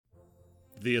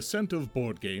The Ascent of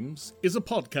Board Games is a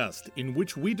podcast in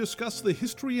which we discuss the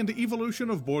history and evolution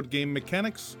of board game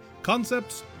mechanics,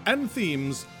 concepts, and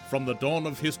themes from the dawn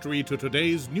of history to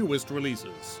today's newest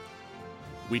releases.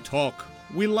 We talk,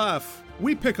 we laugh,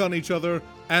 we pick on each other,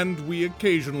 and we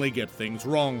occasionally get things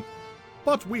wrong.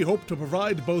 But we hope to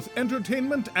provide both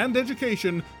entertainment and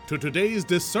education to today's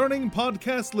discerning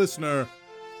podcast listener,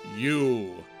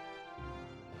 you.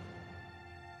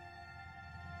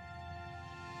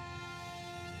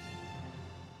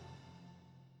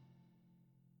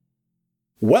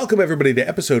 Welcome, everybody, to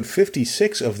episode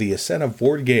 56 of The Ascent of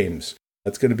Board Games.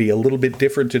 That's going to be a little bit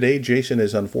different today. Jason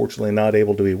is unfortunately not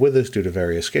able to be with us due to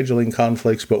various scheduling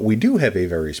conflicts, but we do have a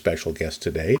very special guest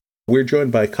today. We're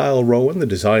joined by Kyle Rowan, the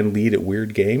design lead at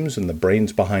Weird Games and the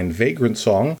brains behind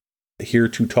Vagrantsong, here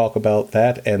to talk about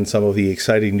that and some of the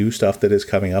exciting new stuff that is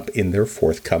coming up in their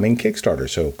forthcoming Kickstarter.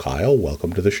 So, Kyle,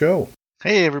 welcome to the show.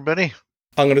 Hey, everybody.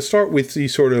 I'm going to start with the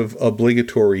sort of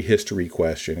obligatory history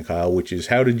question, Kyle, which is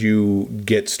how did you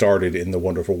get started in the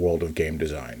wonderful world of game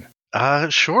design?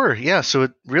 Sure. Yeah. So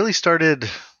it really started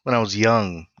when I was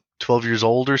young, 12 years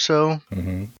old or so,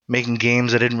 making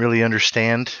games I didn't really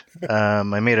understand. I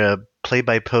made a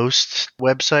play-by-post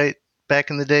website back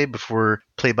in the day before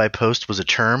play-by-post was a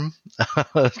term,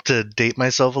 to date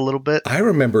myself a little bit. I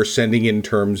remember sending in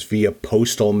terms via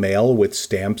postal mail with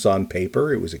stamps on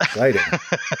paper. It was exciting.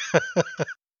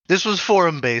 This was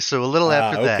forum-based, so a little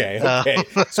after that.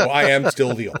 Okay. So I am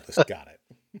still the oldest. Got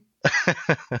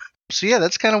it. So yeah,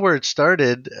 that's kind of where it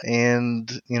started, and,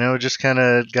 just kind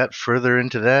of got further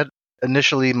into that.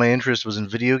 Initially, my interest was in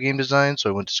video game design, so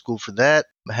I went to school for that.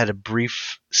 I had a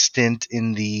brief stint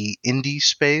in the indie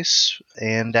space,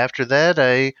 and after that,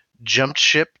 I jumped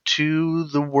ship to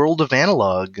the world of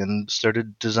analog and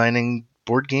started designing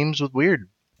board games with Weird.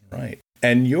 Right.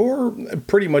 And you're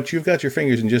pretty much, you've got your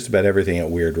fingers in just about everything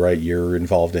at Weird, right? You're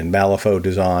involved in Malifaux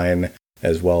design,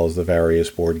 as well as the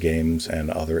various board games and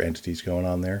other entities going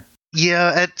on there?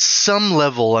 Yeah, at some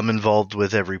level, I'm involved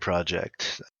with every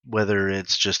project, whether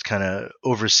it's just kind of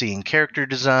overseeing character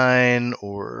design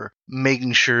or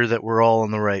making sure that we're all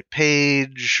on the right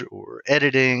page or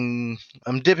editing.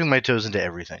 I'm dipping my toes into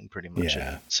everything pretty much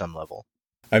at some level.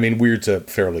 I mean, Weird's a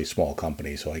fairly small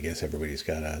company, so I guess everybody's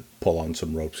got to pull on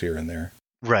some ropes here and there.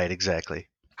 Right, exactly.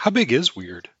 How big is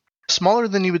Weird? Smaller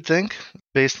than you would think,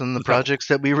 based on the projects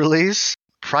that we release.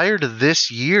 Prior to this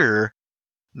year,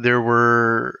 there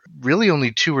were really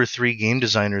only 2 or 3 game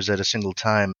designers at a single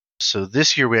time. So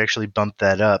this year we actually bumped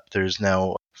that up. There's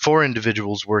now 4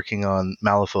 individuals working on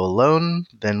Malifaux alone.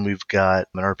 Then we've got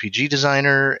an RPG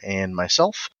designer and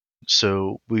myself.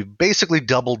 So we've basically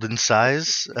doubled in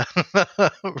size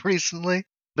recently.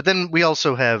 But then we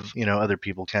also have, other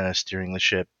people kind of steering the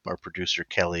ship. Our producer,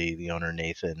 Kelly, the owner,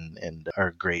 Nathan, and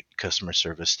our great customer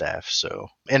service staff. So,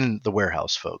 and the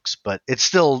warehouse folks. But it's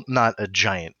still not a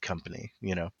giant company,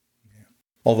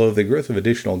 Although the growth of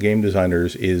additional game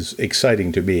designers is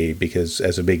exciting to me because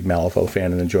as a big Malifaux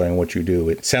fan and enjoying what you do,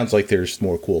 it sounds like there's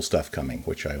more cool stuff coming,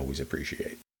 which I always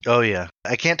appreciate. Oh, yeah.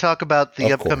 I can't talk about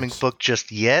the upcoming book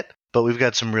just yet, but we've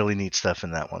got some really neat stuff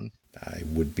in that one. I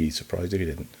would be surprised if you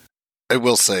didn't. I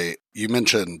will say, you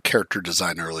mentioned character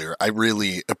design earlier. I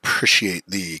really appreciate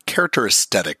the character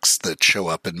aesthetics that show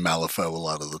up in Malifaux a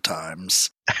lot of the times.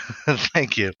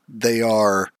 Thank you. They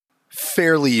are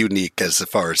fairly unique as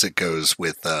far as it goes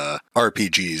with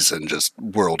RPGs and just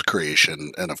world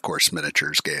creation and, of course,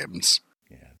 miniatures games.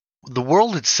 The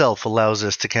world itself allows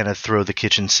us to kind of throw the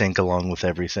kitchen sink along with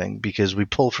everything because we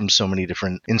pull from so many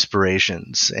different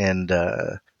inspirations, and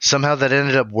somehow that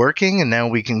ended up working, and now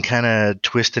we can kind of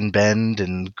twist and bend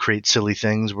and create silly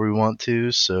things where we want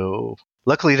to. So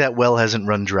luckily that well hasn't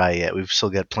run dry yet. We've still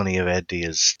got plenty of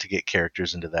ideas to get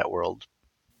characters into that world.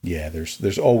 Yeah,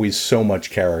 there's always so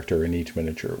much character in each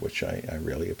miniature, which I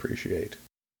really appreciate.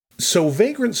 So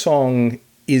Vagrantsong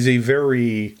is a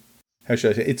very... how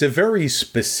should I say? It's a very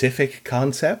specific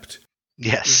concept.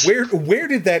 Yes. Where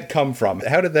did that come from?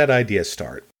 How did that idea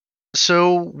start?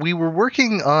 So we were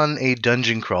working on a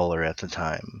dungeon crawler at the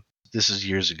time. This is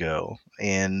years ago,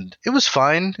 and it was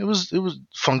fine. It was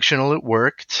functional. It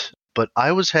worked, but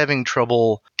I was having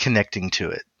trouble connecting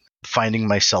to it, finding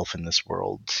myself in this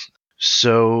world.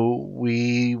 So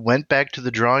we went back to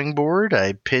the drawing board.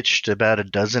 I pitched about a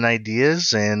dozen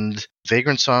ideas, and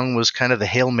Vagrantsong was kind of the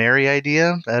Hail Mary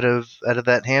idea out of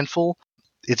that handful.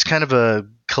 It's kind of a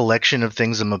collection of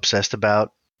things I'm obsessed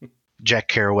about. Jack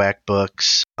Kerouac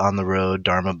books, On the Road,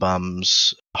 Dharma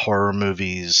Bums, horror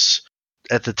movies.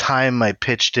 At the time I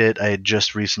pitched it, I had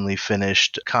just recently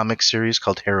finished a comic series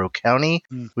called Harrow County,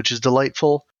 which is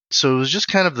delightful. So it was just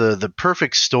kind of the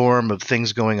perfect storm of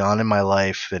things going on in my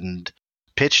life, and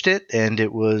pitched it, and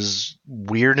it was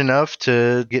weird enough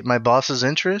to get my boss's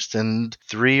interest, and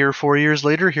 3 or 4 years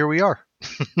later, here we are.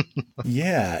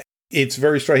 Yeah, it's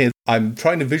very striking. I'm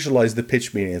trying to visualize the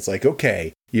pitch meeting. It's like,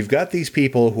 okay, you've got these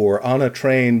people who are on a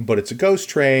train, but it's a ghost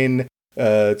train.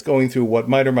 It's going through what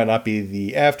might or might not be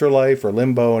the afterlife or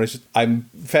limbo, and I'm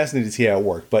fascinated to see how it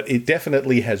worked, but it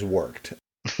definitely has worked.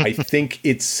 I think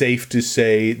it's safe to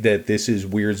say that this is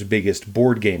Weird's biggest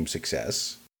board game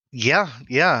success.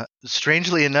 Yeah.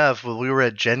 Strangely enough, when we were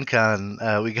at Gen Con,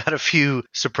 we got a few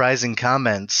surprising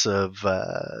comments of,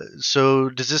 so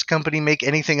does this company make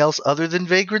anything else other than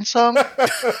Vagrantsong?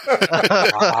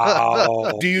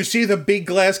 Wow. Do you see the big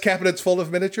glass cabinets full of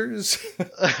miniatures?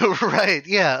 Right,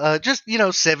 yeah. Just,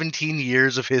 17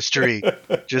 years of history,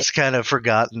 just kind of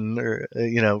forgotten or,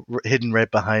 hidden right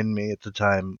behind me at the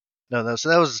time. No, so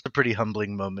that was a pretty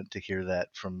humbling moment to hear that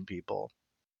from people.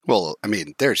 Well, I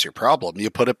mean, there's your problem. You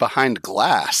put it behind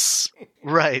glass.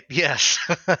 Right, yes.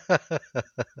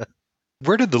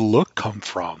 Where did the look come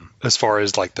from as far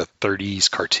as like the 30s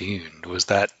cartoon? Was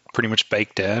that pretty much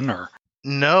baked in or?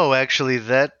 No, actually,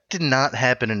 that did not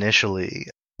happen initially.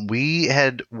 We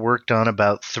had worked on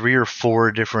about 3 or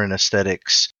 4 different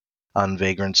aesthetics on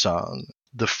Vagrantsong.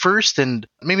 The first, and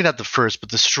maybe not the first, but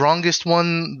the strongest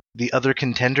one, the other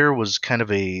contender, was kind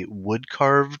of a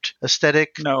wood-carved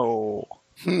aesthetic. No.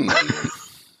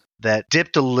 That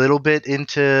dipped a little bit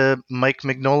into Mike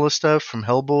Mignola stuff from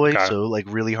Hellboy, Okay. so like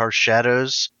really harsh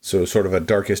shadows. So sort of a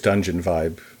Darkest Dungeon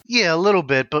vibe. Yeah, a little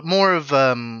bit, but more of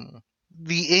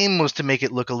the aim was to make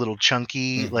it look a little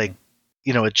chunky, like,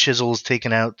 a chisel's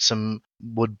taken out some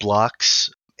wood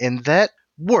blocks, and that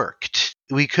worked.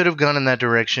 We could have gone in that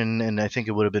direction, and I think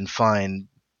it would have been fine,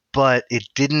 but it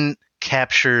didn't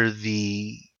capture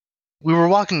We were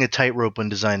walking a tightrope when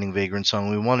designing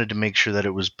Vagrantsong. We wanted to make sure that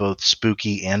it was both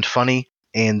spooky and funny,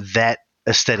 and that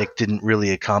aesthetic didn't really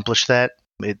accomplish that.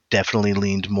 It definitely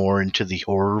leaned more into the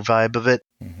horror vibe of it.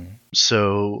 Mm-hmm.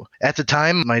 So at the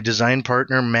time, my design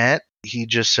partner, Matt, he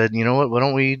just said, you know what, why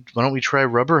don't we try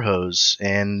Rubber Hose?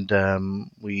 And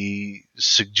we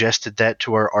suggested that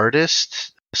to our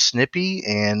artist, Snippy,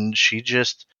 and she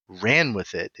just ran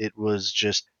with it. It was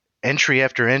just entry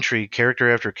after entry,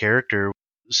 character after character.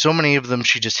 So many of them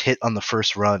she just hit on the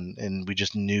first run, and we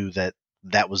just knew that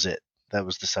was it. That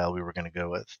was the style we were going to go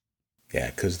with. Yeah,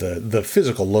 because the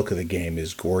physical look of the game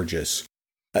is gorgeous.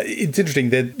 It's interesting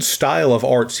that style of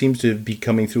art seems to be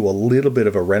coming through a little bit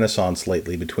of a renaissance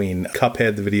lately between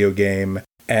Cuphead, the video game,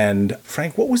 and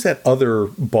Frank, what was that other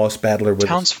boss battler with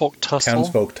Townsfolk Tussle?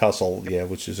 Townsfolk Tussle, yeah,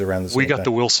 which is around the same We got time.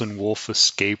 the Wilson Wolf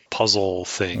escape puzzle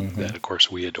thing that, of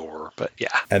course, we adore. But yeah.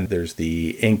 And there's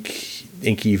the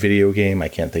Inky video game. I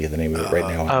can't think of the name of it right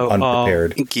now. I'm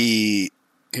unprepared. Inky,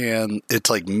 and it's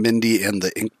like Mindy and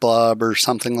the Ink Blob or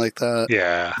something like that.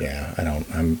 Yeah. Yeah,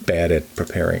 I'm bad at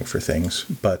preparing for things.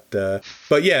 But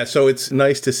yeah, so it's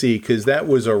nice to see, because that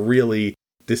was a really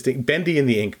distinct... Bendy and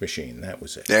the Ink Machine, that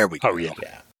was it. There we go. Oh, yeah.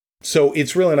 Yeah. So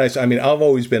it's really nice. I mean, I've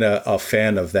always been a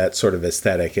fan of that sort of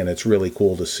aesthetic, and it's really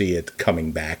cool to see it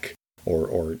coming back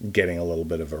or getting a little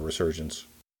bit of a resurgence.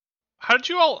 How did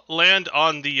you all land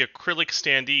on the acrylic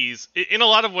standees? In a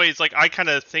lot of ways, like, I kind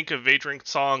of think of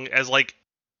Vagrantsong as, like,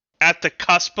 at the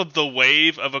cusp of the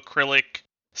wave of acrylic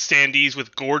standees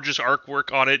with gorgeous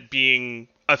artwork on it being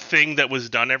a thing that was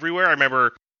done everywhere. I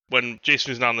remember when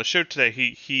Jason was not on the show today,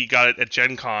 he got it at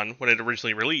Gen Con when it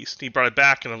originally released. He brought it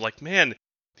back, and I'm like, man,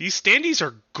 these standees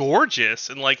are gorgeous.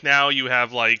 And, like, now you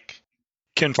have, like...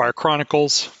 Kinfire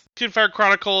Chronicles,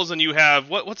 and you have...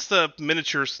 What's the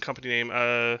miniatures company name?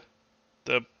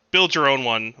 The Build Your Own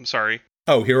one. I'm sorry.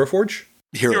 Oh, Hero Forge?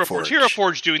 Hero Forge. Hero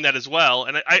Forge doing that as well.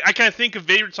 And I kind of think of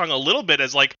Vagrantsong a little bit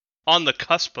as, like, on the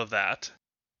cusp of that.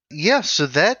 Yeah, so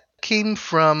that came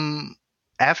from...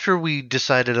 After we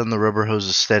decided on the Rubber Hose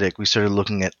aesthetic, we started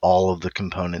looking at all of the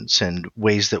components and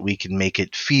ways that we can make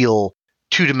it feel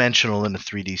two-dimensional in a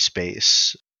 3D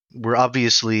space. We're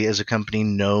obviously, as a company,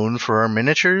 known for our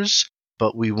miniatures,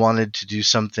 but we wanted to do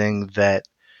something that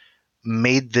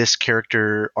made this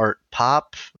character art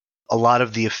pop. A lot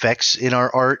of the effects in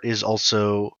our art is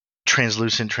also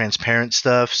translucent, transparent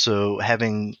stuff, so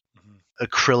having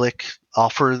acrylic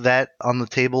offer that on the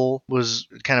table was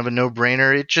kind of a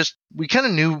no-brainer. We kind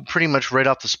of knew pretty much right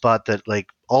off the spot that, like,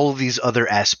 all of these other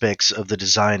aspects of the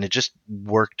design, it just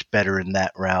worked better in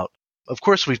that route. Of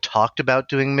course, we've talked about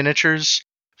doing miniatures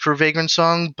for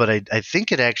Vagrantsong, but I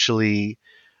think it actually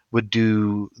would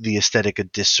do the aesthetic a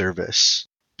disservice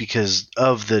because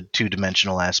of the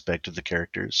two-dimensional aspect of the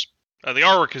characters. The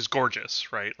artwork is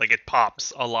gorgeous, right? Like, it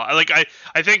pops a lot. Like,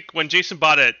 I think when Jason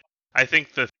bought it, I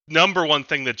think the number one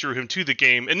thing that drew him to the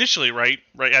game initially, right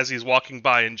as he's walking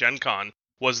by in Gen Con,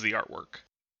 was the artwork.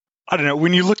 I don't know.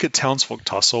 When you look at Townsfolk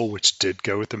Tussle, which did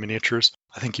go with the miniatures,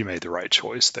 I think you made the right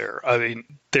choice there. I mean,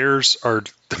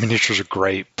 the miniatures are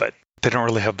great, but they don't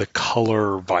really have the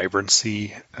color,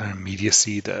 vibrancy, and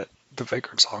immediacy that the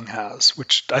Vagrantsong has,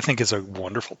 which I think is a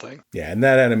wonderful thing. Yeah, and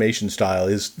that animation style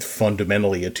is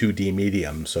fundamentally a 2D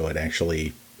medium, so it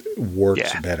actually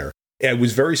works better. I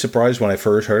was very surprised when I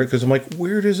first heard it, because I'm like,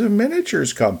 weird as a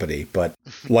miniatures company. But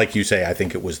like you say, I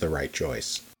think it was the right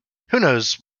choice. Who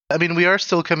knows? I mean, we are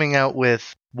still coming out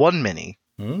with one mini.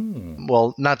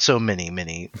 Well, not so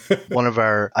mini. One of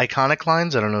our iconic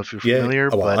lines. I don't know if you're familiar.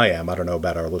 Well, but I am. I don't know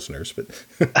about our listeners, but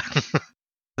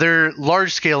they're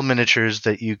large-scale miniatures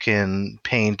that you can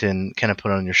paint and kind of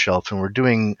put on your shelf, and we're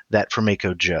doing that for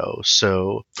Mako Joe.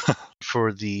 So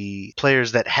for the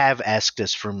players that have asked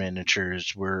us for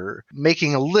miniatures, we're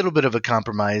making a little bit of a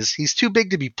compromise. He's too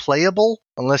big to be playable,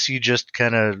 unless you just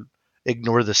kind of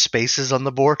ignore the spaces on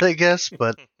the board, I guess,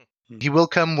 but he will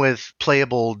come with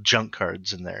playable junk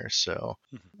cards in there. So,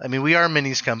 I mean, we are a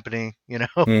minis company,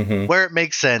 where it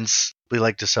makes sense. We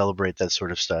like to celebrate that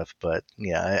sort of stuff. But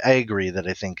yeah, I agree that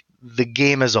I think the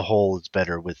game as a whole is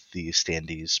better with the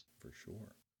standees. For sure.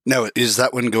 Now, is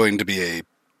that one going to be a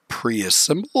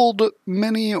pre-assembled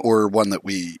mini or one that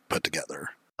we put together?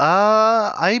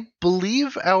 I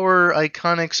believe our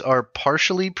iconics are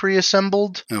partially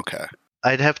pre-assembled. Okay.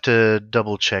 I'd have to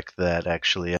double check that,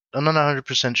 actually. I'm not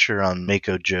 100% sure on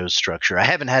Mako Joe's structure. I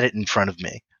haven't had it in front of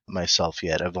me myself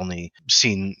yet. I've only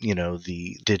seen,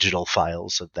 the digital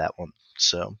files of that one.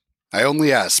 So I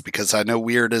only ask because I know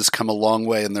Weird has come a long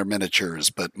way in their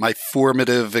miniatures, but my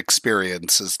formative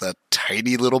experience is that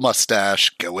tiny little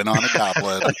mustache going on a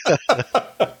goblin.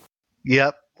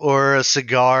 Yep, or a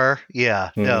cigar. Yeah,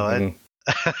 no.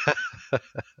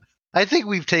 I think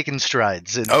we've taken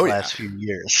strides in the last few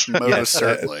years. Most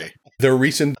certainly. The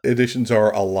recent editions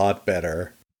are a lot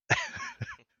better.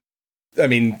 I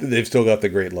mean, they've still got the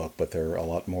great look, but they're a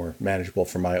lot more manageable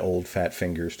for my old fat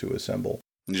fingers to assemble.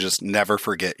 You just never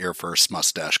forget your first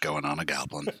mustache going on a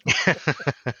goblin.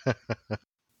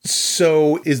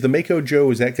 So is the Mako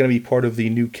Joe, is that going to be part of the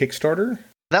new Kickstarter?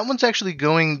 That one's actually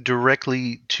going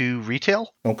directly to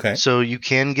retail. Okay. So you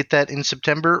can get that in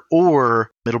September, or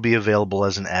it'll be available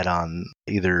as an add-on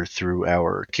either through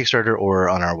our Kickstarter or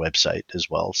on our website as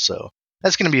well. So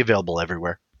that's going to be available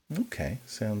everywhere. Okay,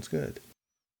 sounds good.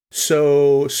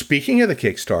 So speaking of the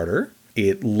Kickstarter,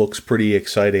 it looks pretty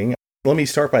exciting. Let me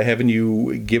start by having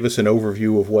you give us an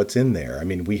overview of what's in there. I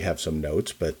mean, we have some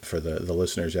notes, but for the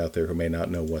listeners out there who may not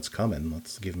know what's coming,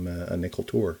 let's give them a nickel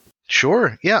tour.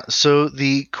 Sure, yeah. So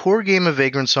the core game of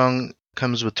Vagrantsong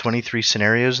comes with 23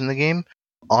 scenarios in the game.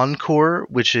 Encore,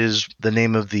 which is the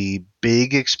name of the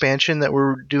big expansion that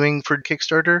we're doing for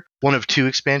Kickstarter, one of two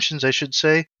expansions, I should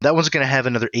say. That one's going to have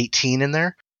another 18 in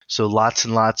there, so lots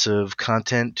and lots of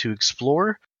content to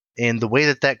explore. And the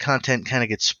way that content kind of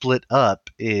gets split up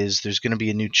is there's going to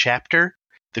be a new chapter.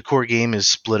 The core game is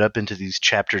split up into these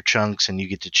chapter chunks, and you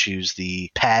get to choose the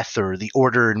path or the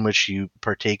order in which you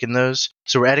partake in those.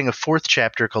 So we're adding a fourth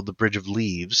chapter called The Bridge of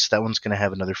Leaves. That one's going to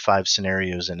have another 5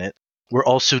 scenarios in it. We're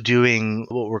also doing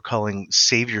what we're calling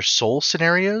Save Your Soul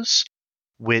scenarios,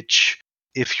 which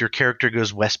if your character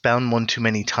goes westbound one too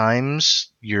many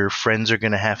times, your friends are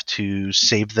going to have to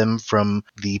save them from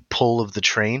the pull of the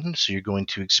train. So you're going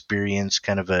to experience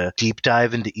kind of a deep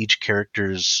dive into each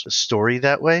character's story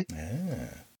that way.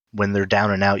 When they're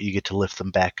down and out, you get to lift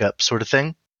them back up, sort of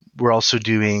thing. We're also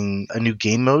doing a new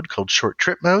game mode called Short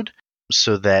Trip Mode,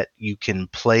 so that you can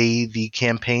play the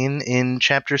campaign in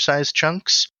chapter-sized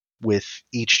chunks, with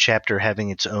each chapter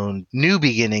having its own new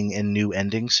beginning and new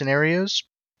ending scenarios.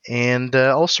 And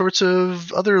all sorts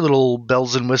of other little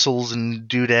bells and whistles and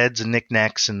doodads and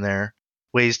knickknacks in there.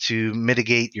 Ways to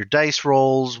mitigate your dice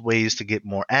rolls, ways to get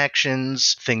more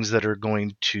actions, things that are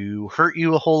going to hurt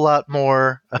you a whole lot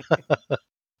more.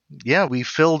 Yeah, we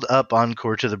filled up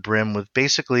Encore to the brim with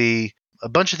basically a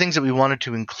bunch of things that we wanted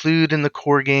to include in the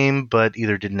core game, but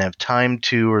either didn't have time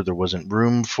to, or there wasn't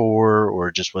room for, or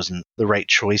just wasn't the right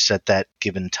choice at that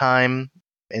given time.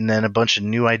 And then a bunch of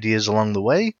new ideas along the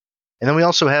way. And then we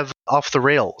also have Off the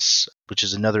Rails, which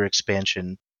is another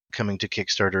expansion coming to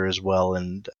Kickstarter as well.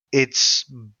 And it's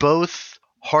both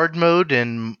hard mode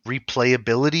and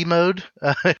replayability mode.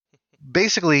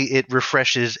 Basically, it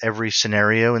refreshes every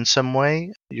scenario in some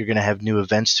way. You're going to have new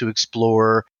events to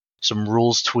explore, some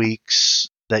rules tweaks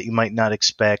that you might not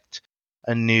expect,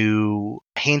 a new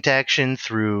paint action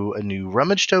through a new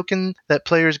rummage token that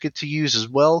players get to use as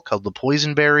well, called the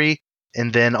Poison Berry.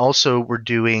 And then also we're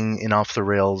doing in Off the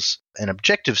Rails an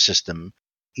objective system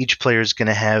each player is going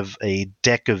to have a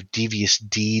deck of Devious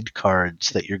Deed cards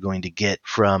that you're going to get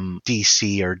from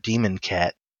DC or Demon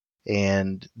Cat.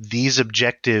 And these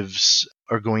objectives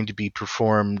are going to be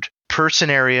performed per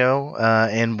scenario.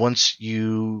 And once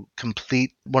you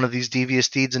complete one of these Devious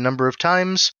Deeds a number of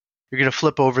times, you're going to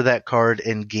flip over that card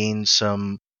and gain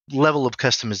some level of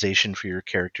customization for your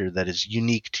character that is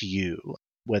unique to you,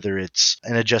 whether it's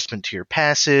an adjustment to your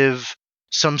passive,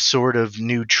 some sort of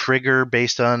new trigger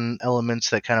based on elements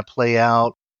that kind of play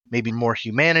out, maybe more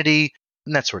humanity,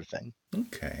 and that sort of thing.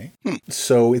 Okay.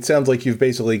 So it sounds like you've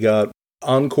basically got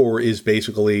Encore is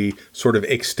basically sort of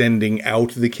extending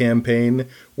out the campaign,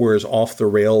 whereas Off the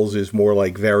Rails is more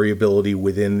like variability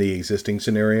within the existing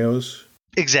scenarios.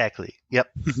 Exactly. Yep.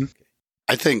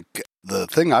 I think the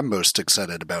thing I'm most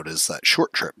excited about is that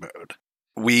short trip mode.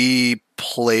 We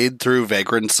played through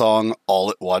Vagrantsong all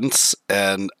at once,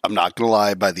 and I'm not going to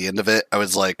lie, by the end of it, I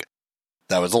was like,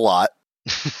 that was a lot.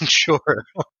 Sure.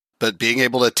 But being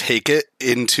able to take it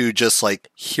into just like,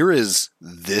 here is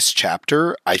this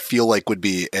chapter, I feel like would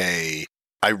be I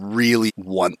really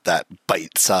want that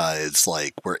bite size,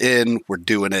 like we're in, we're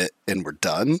doing it, and we're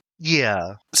done.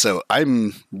 Yeah. So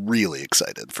I'm really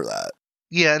excited for that.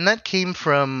 Yeah, and that came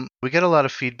from, we got a lot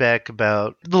of feedback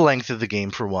about the length of the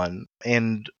game, for one.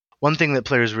 And one thing that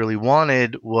players really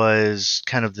wanted was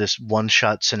kind of this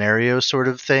one-shot scenario sort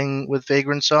of thing with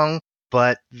Vagrantsong.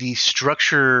 But the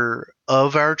structure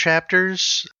of our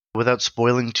chapters, without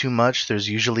spoiling too much, there's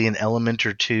usually an element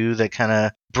or two that kind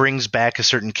of brings back a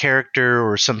certain character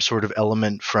or some sort of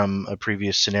element from a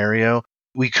previous scenario.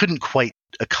 We couldn't quite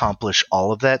accomplish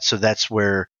all of that, so that's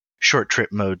where short trip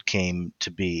mode came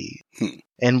to be.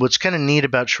 And what's kind of neat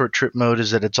about short trip mode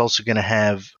is that it's also going to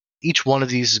have, each one of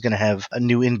these is going to have a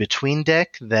new in-between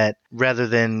deck that, rather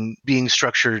than being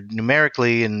structured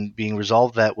numerically and being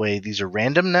resolved that way, these are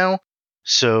random now.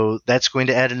 So that's going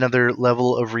to add another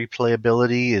level of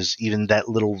replayability, is even that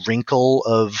little wrinkle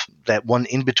of that one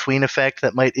in-between effect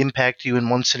that might impact you in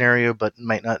one scenario but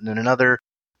might not in another,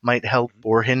 might help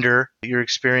or hinder your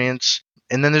experience.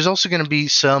 And then there's also going to be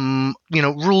some,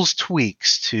 rules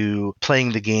tweaks to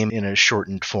playing the game in a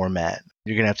shortened format.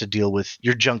 You're going to have to deal with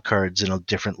your junk cards in a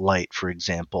different light, for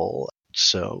example.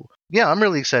 So, yeah, I'm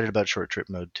really excited about short trip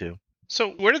mode, too.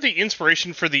 So where did the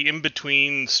inspiration for the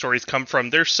in-between stories come from?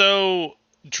 They're so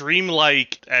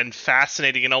dreamlike and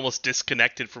fascinating and almost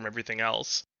disconnected from everything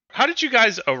else. How did you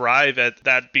guys arrive at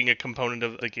that being a component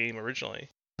of the game originally?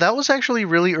 That was actually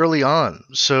really early on.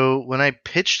 So when I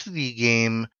pitched the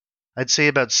game, I'd say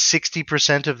about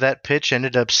 60% of that pitch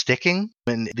ended up sticking,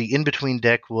 and the in-between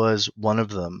deck was one of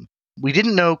them. We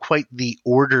didn't know quite the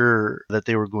order that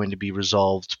they were going to be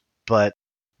resolved, but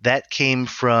that came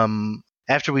from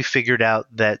after we figured out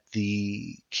that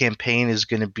the campaign is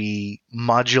going to be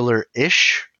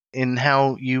modular-ish in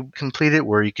how you complete it,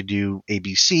 where you could do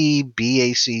ABC,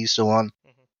 BAC, so on.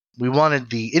 We wanted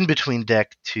the in-between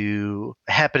deck to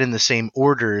happen in the same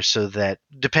order so that,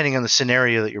 depending on the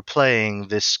scenario that you're playing,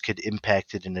 this could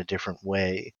impact it in a different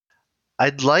way.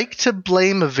 I'd like to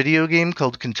blame a video game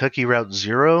called Kentucky Route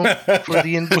Zero for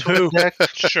the in-between deck.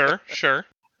 Sure.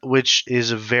 Which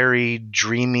is a very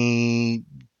dreamy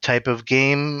type of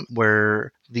game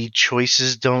where the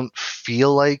choices don't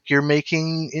feel like you're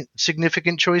making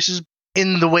significant choices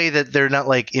in the way that they're not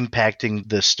like impacting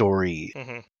the story.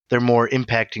 Mm-hmm. They're more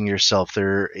impacting yourself.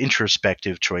 They're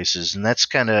introspective choices. And that's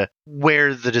kind of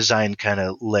where the design kind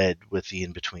of led with the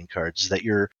in-between cards, that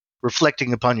you're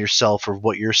reflecting upon yourself or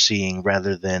what you're seeing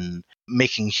rather than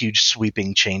making huge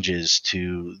sweeping changes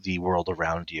to the world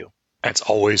around you. It's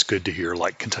always good to hear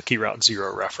like Kentucky Route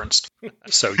Zero referenced.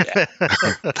 So yeah,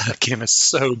 that game is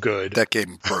so good. That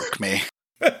game broke me.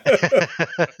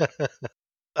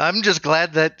 I'm just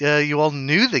glad that you all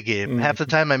knew the game. Half the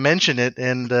time I mention it,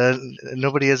 and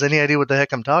nobody has any idea what the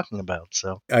heck I'm talking about.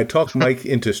 So I talked Mike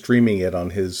into streaming it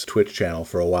on his Twitch channel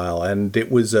for a while, and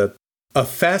it was a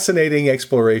fascinating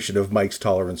exploration of Mike's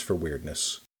tolerance for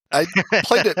weirdness. I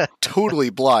played it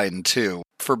totally blind, too,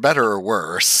 for better or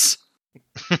worse.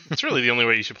 It's really the only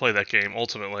way you should play that game,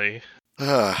 ultimately.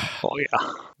 Oh,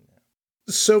 yeah.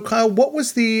 So, Kyle, what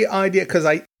was the idea? Because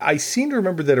I seem to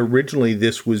remember that originally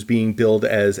this was being billed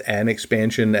as an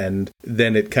expansion, and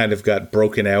then it kind of got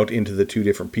broken out into the two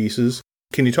different pieces.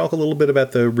 Can you talk a little bit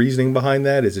about the reasoning behind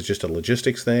that? Is it just a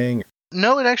logistics thing?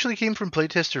 No, it actually came from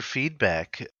playtester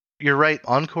feedback. You're right,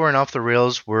 Encore and Off the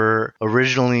Rails were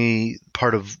originally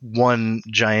part of one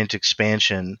giant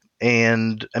expansion.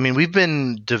 And, I mean, we've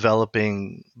been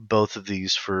developing both of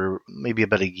these for maybe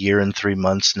about a year and 3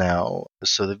 months now.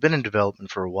 So they've been in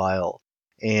development for a while.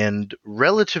 And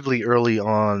relatively early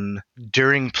on,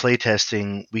 during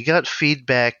playtesting, we got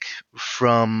feedback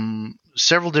from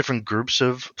several different groups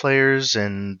of players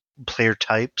and player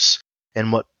types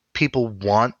and what people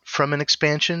want from an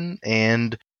expansion.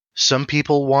 And some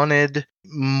people wanted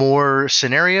more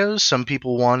scenarios. Some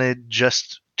people wanted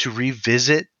just to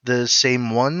revisit the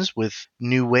same ones with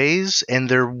new ways. And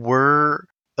there were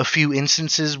a few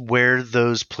instances where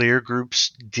those player groups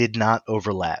did not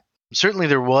overlap. Certainly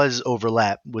there was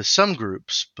overlap with some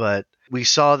groups, but we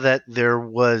saw that there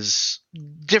was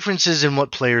differences in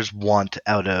what players want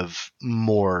out of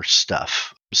more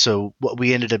stuff. So what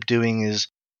we ended up doing is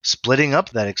splitting up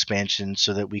that expansion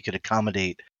so that we could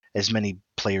accommodate as many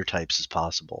player types as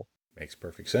possible. Makes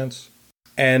perfect sense.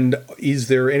 And is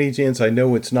there any chance, I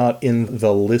know it's not in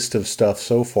the list of stuff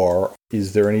so far,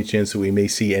 is there any chance that we may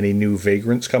see any new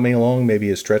Vagrants coming along, maybe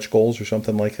as stretch goals or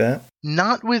something like that?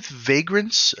 Not with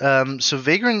Vagrants. So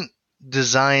Vagrant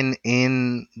design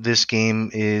in this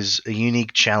game is a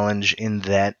unique challenge in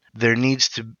that there needs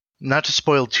to, not to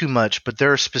spoil too much, but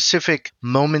there are specific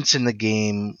moments in the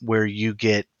game where you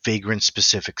get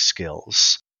Vagrant-specific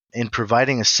skills. And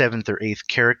providing a 7th or 8th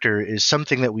character is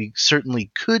something that we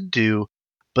certainly could do,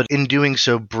 but in doing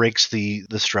so breaks the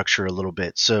structure a little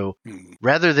bit. So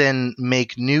rather than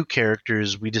make new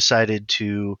characters, we decided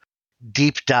to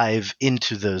deep dive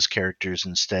into those characters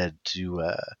instead to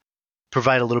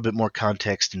provide a little bit more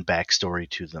context and backstory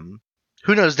to them.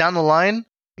 Who knows, down the line,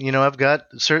 I've got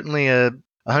certainly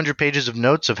 100 pages of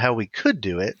notes of how we could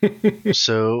do it.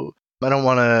 So I don't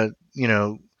want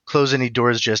to, close any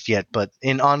doors just yet, but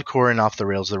in Encore and Off the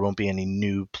Rails, there won't be any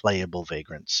new playable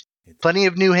Vagrants. Plenty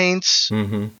of new Haints,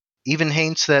 even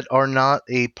Haints that are not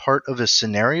a part of a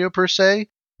scenario per se,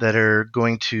 that are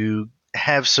going to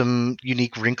have some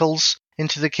unique wrinkles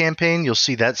into the campaign. You'll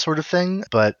see that sort of thing,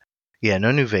 but yeah,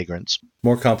 no new Vagrants.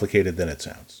 More complicated than it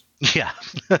sounds. Yeah.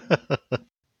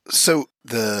 So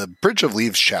the Bridge of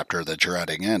Leaves chapter that you're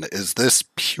adding in, is this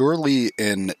purely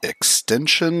an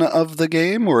extension of the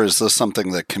game, or is this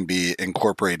something that can be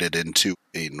incorporated into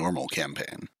a normal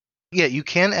campaign? Yeah, you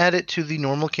can add it to the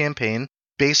normal campaign.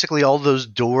 Basically, all those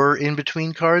door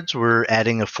in-between cards, we're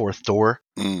adding a 4th door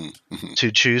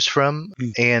to choose from.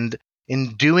 And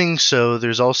in doing so,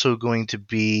 there's also going to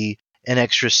be an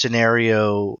extra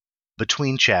scenario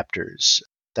between chapters.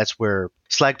 That's where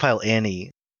Slagpile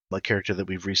Annie, a character that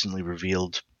we've recently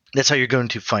revealed, that's how you're going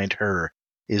to find her,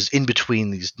 is in between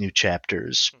these new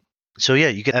chapters. So yeah,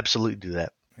 you can absolutely do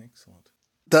that. Excellent.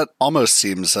 That almost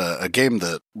seems a game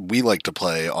that we like to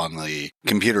play on the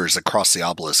computers across the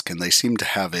obelisk, and they seem to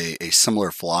have a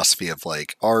similar philosophy of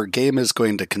our game is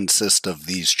going to consist of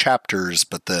these chapters,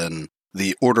 but then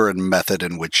the order and method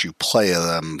in which you play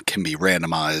them can be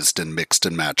randomized and mixed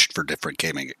and matched for different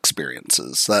gaming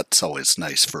experiences. That's always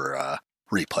nice for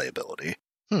replayability.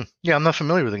 Yeah, I'm not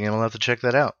familiar with the game. I'll have to check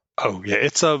that out. Oh, yeah.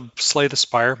 It's a Slay the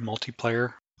Spire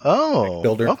multiplayer. Oh,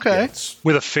 Builder. okay. Yeah,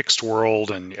 with a fixed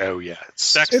world, and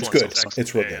it's Excellent. it's good. Excellent.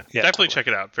 It's real good. Yeah, Definitely totally. check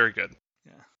it out. Very good.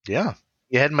 Yeah.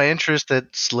 You had my interest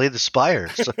at Slay the Spire.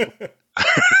 So.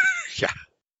 Yeah.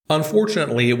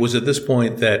 Unfortunately, it was at this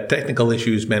point that technical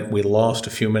issues meant we lost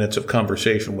a few minutes of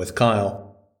conversation with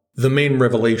Kyle. The main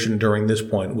revelation during this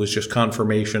point was just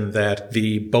confirmation that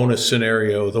the bonus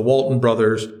scenario, the Walton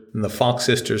Brothers and the Fox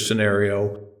Sisters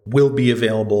scenario, will be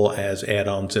available as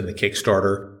add-ons in the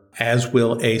Kickstarter, as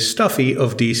will a stuffy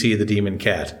of DC the Demon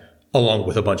Cat, along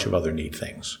with a bunch of other neat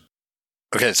things.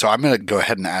 Okay, so I'm going to go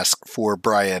ahead and ask for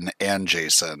Brian and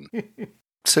Jason.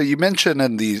 So you mentioned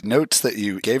in the notes that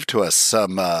you gave to us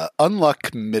some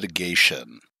unluck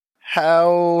mitigation.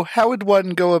 How would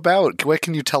one go about? What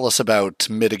can you tell us about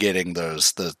mitigating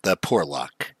those, the poor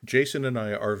luck? Jason and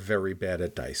I are very bad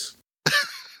at dice.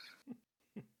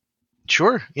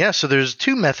 Sure. Yeah, so there's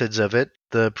 2 methods of it.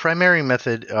 The primary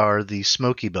method are the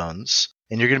smoky bones,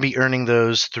 and you're going to be earning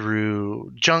those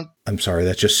through junk. I'm sorry,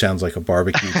 that just sounds like a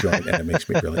barbecue joint, and it makes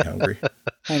me really hungry.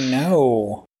 I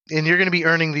know. And you're going to be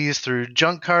earning these through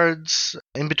junk cards,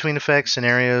 in-between effects,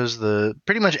 scenarios,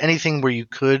 pretty much anything where you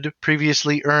could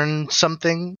previously earn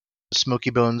something. Smoky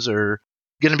bones are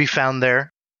going to be found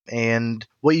there. And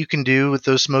what you can do with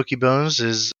those smoky bones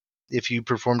is if you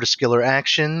performed a skill or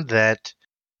action that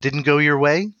didn't go your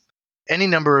way, any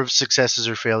number of successes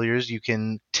or failures, you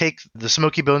can take the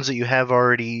smoky bones that you have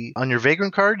already on your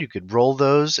Vagrant card, you could roll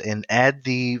those and add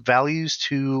the values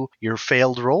to your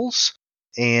failed rolls.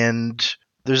 And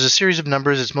there's a series of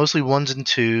numbers. It's mostly 1s and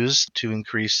 2s to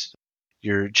increase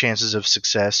your chances of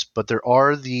success. But there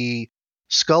are the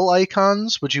skull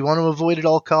icons, which you want to avoid at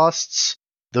all costs.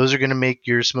 Those are going to make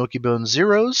your smoky bones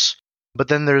 0s. But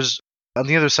then there's On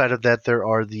the other side of that, there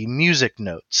are the music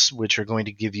notes, which are going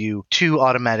to give you 2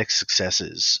 automatic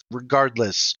successes,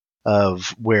 regardless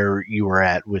of where you were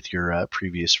at with your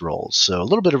previous rolls. So a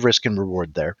little bit of risk and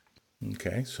reward there.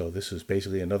 Okay, so this is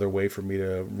basically another way for me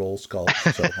to roll skulls,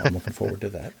 so I'm looking forward to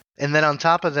that. And then on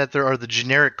top of that, there are the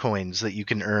generic coins that you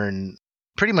can earn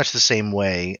pretty much the same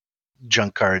way,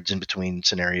 junk cards in between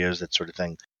scenarios, that sort of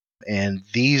thing. And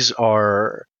these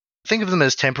are, think of them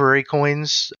as temporary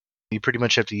coins. You pretty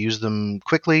much have to use them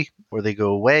quickly or they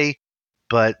go away,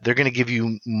 but they're going to give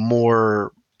you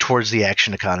more towards the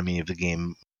action economy of the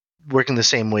game, working the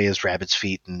same way as rabbit's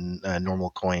feet and normal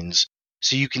coins.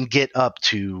 So you can get up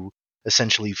to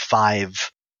essentially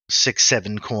 5, 6,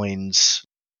 7 coins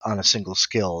on a single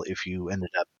skill if you ended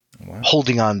up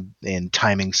holding on and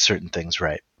timing certain things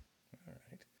right. All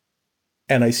right.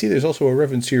 And I see there's also a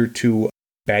reference here to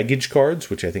baggage cards,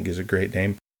 which I think is a great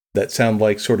name, that sound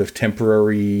like sort of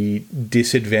temporary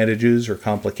disadvantages or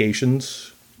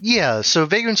complications. Yeah, so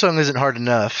Vagrantsong isn't hard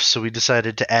enough, so we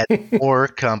decided to add more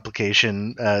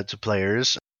complication to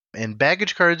players. And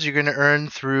baggage cards you're going to earn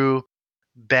through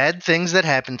bad things that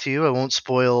happen to you. I won't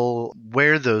spoil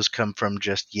where those come from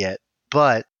just yet,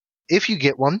 but if you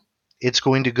get one, it's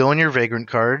going to go on your Vagrant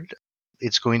card.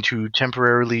 It's going to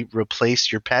temporarily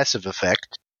replace your passive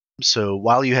effect. So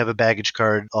while you have a baggage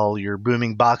card, all your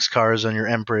booming boxcars on your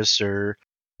Empress are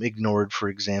ignored, for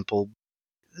example.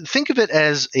 Think of it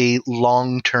as a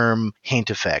long-term hint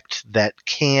effect that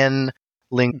can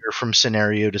linger from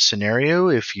scenario to scenario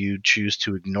if you choose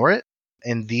to ignore it.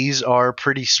 And these are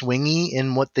pretty swingy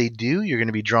in what they do. You're going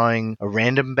to be drawing a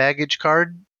random baggage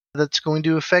card that's going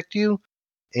to affect you.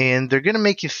 And they're going to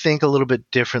make you think a little bit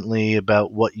differently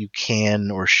about what you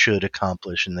can or should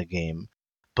accomplish in the game.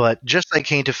 But just like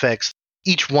Haint effects,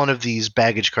 each one of these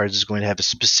baggage cards is going to have a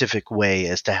specific way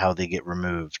as to how they get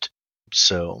removed.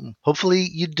 So hopefully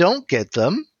you don't get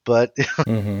them, but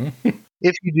if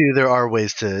you do, there are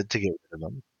ways to get rid of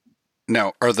them.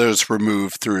 Now, are those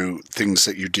removed through things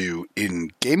that you do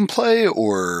in gameplay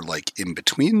or like in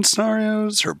between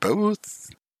scenarios or both?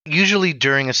 Usually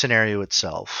during a scenario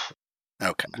itself.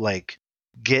 Okay. Like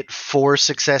get 4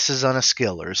 successes on a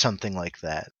skill or something like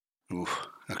that. Ooh,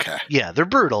 okay. Yeah, they're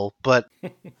brutal, but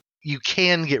you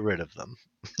can get rid of them.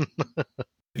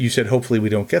 You said hopefully we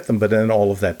don't get them, but then all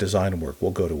of that design work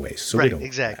will go to waste. So right, we don't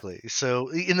exactly. So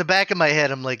in the back of my head,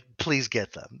 I'm like, please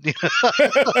get them.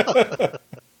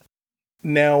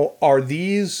 Now, are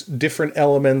these different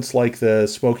elements like the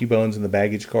Smoky Bones and the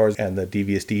baggage cards and the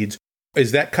Devious Deeds?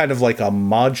 Is that kind of like a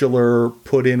modular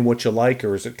put in what you like,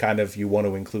 or is it kind of you want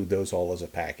to include those all as a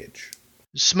package?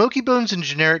 Smoky Bones and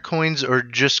generic coins are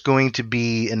just going to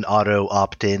be an auto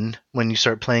opt-in when you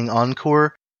start playing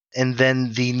Encore. And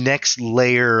then the next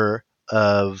layer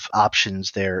of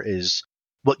options there is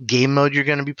what game mode you're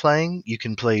going to be playing. You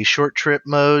can play short trip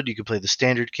mode, you can play the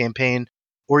standard campaign,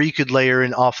 or you could layer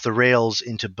in off the rails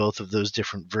into both of those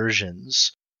different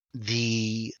versions.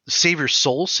 The Save Your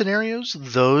Soul scenarios,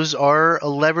 those are a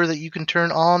lever that you can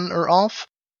turn on or off.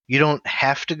 You don't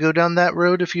have to go down that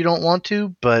road if you don't want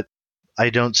to, but I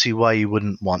don't see why you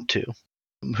wouldn't want to.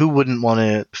 Who wouldn't want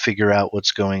to figure out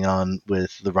what's going on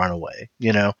with the runaway,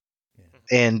 you know?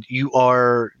 And you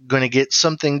are going to get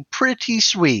something pretty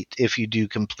sweet if you do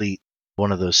complete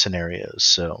one of those scenarios.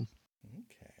 So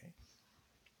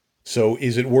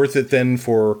is it worth it then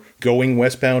for going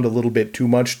westbound a little bit too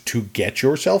much to get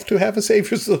yourself to have a Save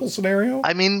Your Soul scenario?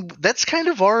 I mean, that's kind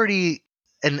of already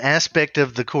an aspect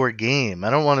of the core game. I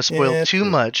don't want to spoil too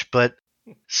much, but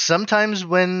sometimes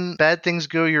when bad things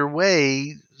go your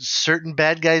way, certain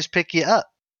bad guys pick you up.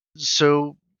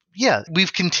 So, yeah,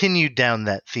 we've continued down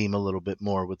that theme a little bit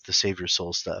more with the Save Your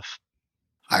Soul stuff.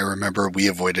 I remember we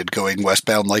avoided going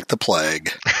westbound like the plague.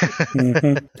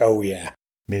 Mm-hmm. Oh, yeah.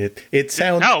 I mean, it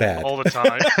sounds bad. All the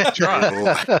time.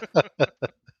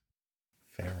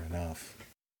 Fair enough.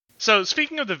 So,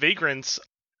 speaking of the Vagrants,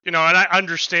 and I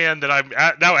understand that I'm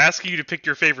now asking you to pick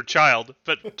your favorite child,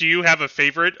 but do you have a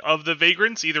favorite of the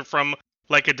Vagrants, either from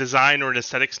like a design or an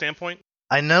aesthetic standpoint?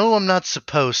 I know I'm not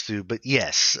supposed to, but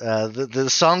yes, the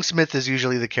songsmith is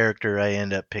usually the character I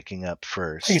end up picking up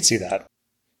first. I can see that.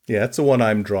 Yeah, that's the one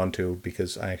I'm drawn to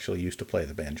because I actually used to play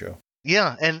the banjo.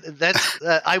 Yeah, and that's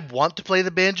I want to play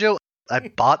the banjo. I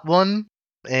bought one,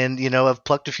 and I've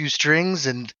plucked a few strings,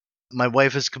 and my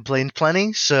wife has complained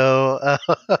plenty. So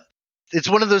it's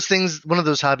one of those things, one of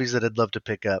those hobbies that I'd love to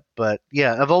pick up. But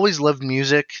yeah, I've always loved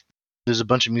music. There's a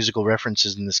bunch of musical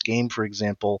references in this game, for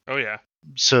example. Oh yeah.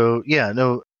 So yeah,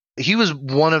 no, he was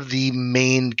one of the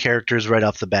main characters right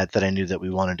off the bat that I knew that we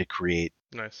wanted to create.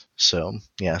 Nice. So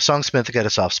yeah, Songsmith got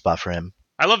a soft spot for him.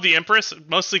 I love the Empress,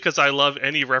 mostly because I love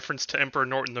any reference to Emperor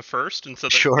Norton the First, and so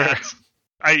Sure.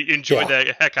 I enjoy Yeah.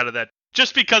 the heck out of that.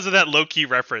 Just because of that low-key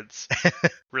reference.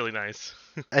 Really nice.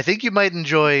 I think you might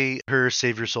enjoy her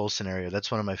Save Your Soul scenario. That's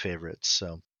one of my favorites.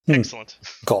 So Excellent.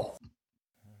 Cool.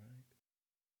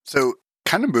 So,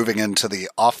 kind of moving into the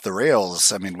off the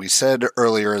rails, I mean, we said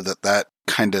earlier that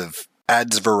kind of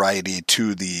adds variety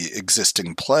to the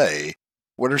existing play.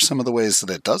 What are some of the ways that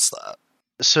it does that?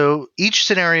 So each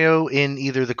scenario in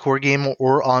either the core game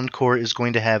or Encore is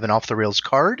going to have an off-the-rails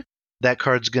card. That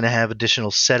card's going to have additional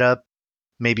setup,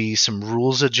 maybe some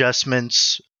rules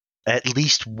adjustments, at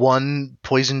least one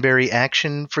poisonberry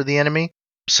action for the enemy,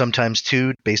 sometimes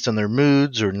two, based on their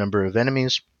moods or number of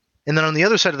enemies. And then on the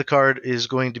other side of the card is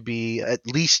going to be at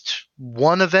least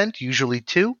one event, usually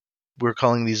two. We're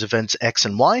calling these events X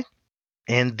and Y.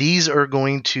 And these are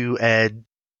going to add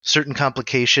certain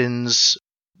complications,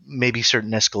 maybe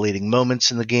certain escalating moments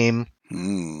in the game,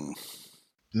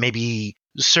 maybe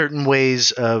certain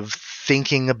ways of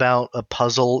thinking about a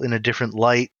puzzle in a different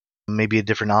light, maybe a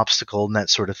different obstacle and that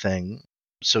sort of thing.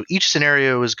 So each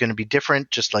scenario is going to be different,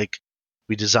 just like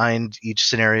we designed each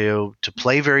scenario to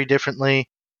play very differently.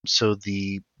 So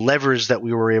the levers that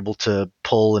we were able to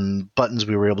pull and buttons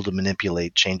we were able to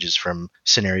manipulate changes from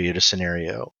scenario to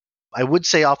scenario. I would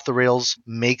say Off the Rails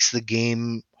makes the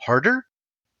game harder,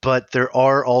 but there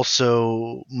are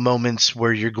also moments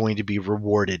where you're going to be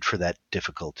rewarded for that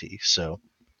difficulty. So,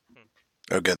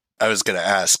 Okay, I was going to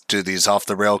ask, do these off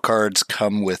the rail cards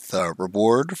come with a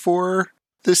reward for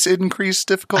this increased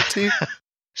difficulty?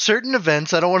 certain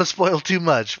events, I don't want to spoil too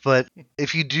much, but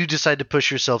if you do decide to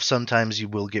push yourself, sometimes you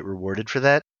will get rewarded for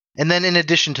that. And then in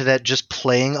addition to that, just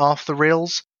playing Off the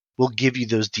Rails will give you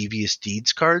those Devious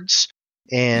Deeds cards.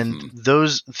 And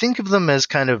those, think of them as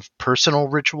kind of personal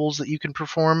rituals that you can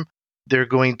perform. They're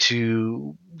going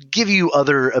to give you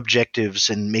other objectives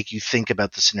and make you think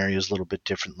about the scenarios a little bit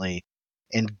differently.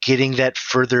 And getting that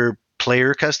further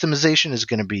player customization is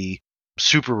going to be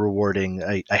super rewarding,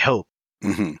 I hope.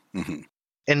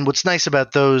 And what's nice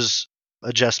about those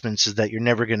adjustments is that you're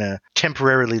never going to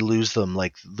temporarily lose them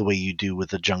like the way you do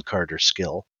with a junk card or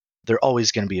skill. They're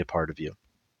always going to be a part of you.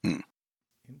 Interesting.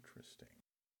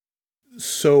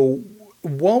 So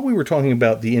while we were talking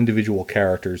about the individual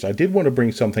characters, I did want to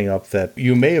bring something up that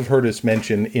you may have heard us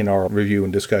mention in our review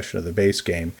and discussion of the base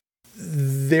game.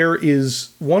 There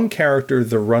is one character,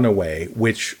 the Runaway,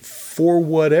 which for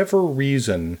whatever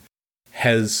reason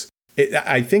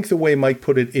I think the way Mike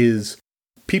put it is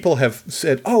people have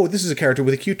said, oh, this is a character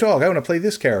with a cute dog, I want to play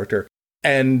this character.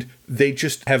 And they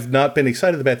just have not been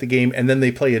excited about the game, and then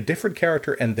they play a different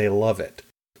character and they love it.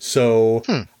 So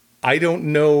I don't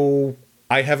know.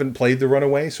 I haven't played the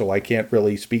Runaway, so I can't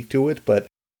really speak to it, but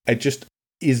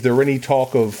is there any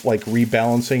talk of like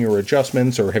rebalancing or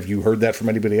adjustments, or have you heard that from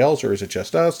anybody else, or is it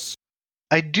just us?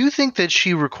 I do think that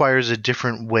she requires a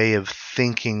different way of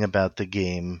thinking about the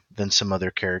game than some other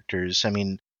characters. I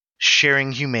mean,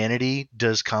 sharing humanity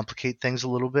does complicate things a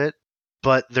little bit,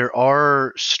 but there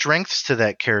are strengths to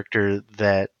that character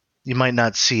that you might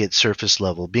not see at surface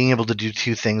level. Being able to do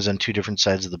two things on two different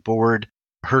sides of the board.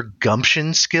 Her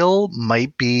gumption skill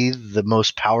might be the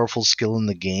most powerful skill in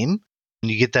the game. And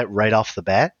you get that right off the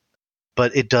bat,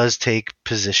 but it does take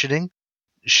positioning.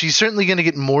 She's certainly going to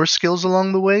get more skills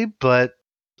along the way, but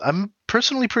I'm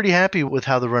personally pretty happy with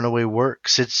how the Runaway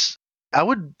works. I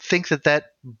would think that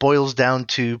boils down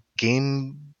to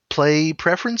gameplay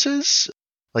preferences.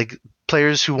 Like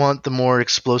players who want the more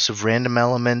explosive random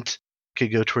element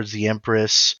could go towards the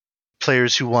Empress.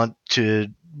 Players who want to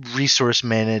resource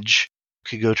manage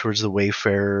could go towards the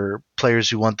Wayfarer. Players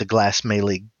who want the glass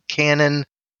melee cannon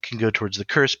can go towards the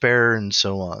Curse Bearer, and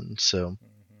so on. So,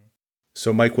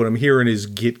 Mike, what I'm hearing is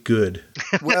get good.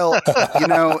 Well,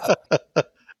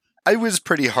 I was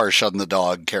pretty harsh on the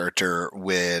dog character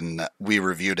when we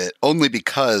reviewed it, only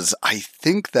because I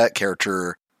think that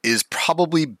character is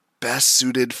probably best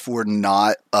suited for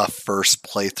not a first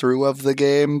playthrough of the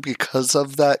game because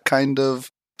of that kind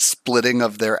of splitting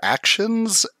of their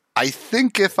actions. I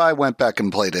think if I went back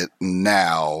and played it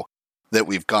now that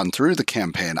we've gone through the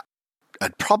campaign,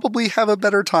 I'd probably have a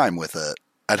better time with it.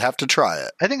 I'd have to try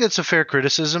it. I think that's a fair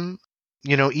criticism.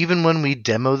 Even when we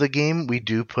demo the game, we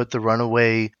do put the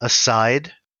Runaway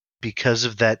aside because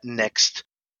of that next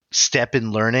step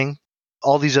in learning.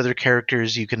 All these other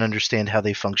characters, you can understand how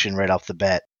they function right off the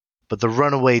bat. But the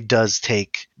Runaway does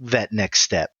take that next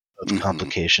step of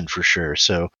complication for sure.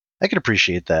 So I can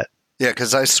appreciate that. Yeah,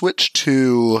 because I switched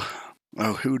to...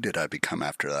 who did I become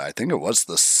after that? I think it was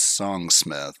the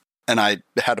Songsmith. And I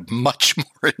had a much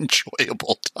more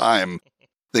enjoyable time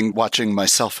than watching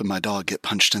myself and my dog get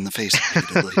punched in the face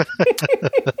repeatedly.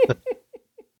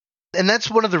 And that's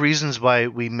one of the reasons why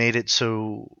we made it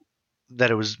so that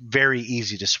it was very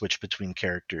easy to switch between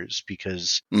characters,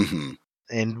 because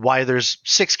and why there's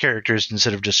 6 characters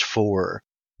instead of just 4,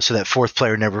 so that 4th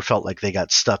player never felt like they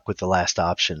got stuck with the last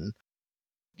option.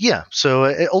 Yeah,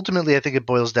 so ultimately I think it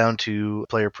boils down to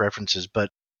player preferences, but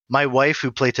my wife,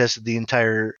 who playtested the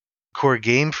entire core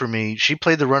game for me, she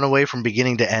played the Runaway from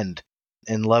beginning to end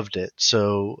and loved it.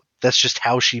 So that's just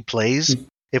how she plays.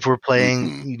 If we're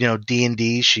playing,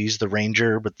 D&D, she's the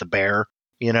ranger with the bear,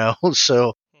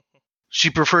 so she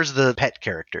prefers the pet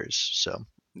characters. So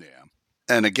yeah.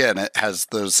 And again, it has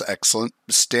those excellent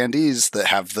standees that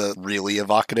have the really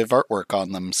evocative artwork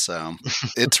on them, so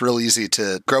it's real easy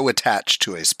to grow attached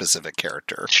to a specific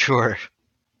character. Sure.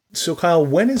 So, Kyle,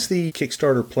 when is the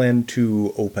Kickstarter planned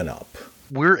to open up?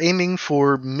 We're aiming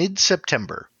for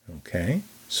mid-September. Okay,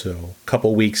 so a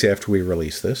couple weeks after we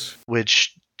release this.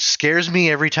 Which scares me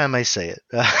every time I say it.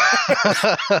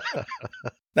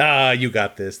 You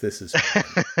got this. This is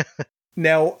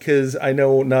Now, because I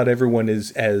know not everyone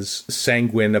is as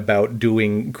sanguine about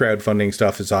doing crowdfunding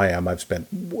stuff as I am. I've spent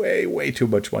way, way too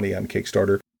much money on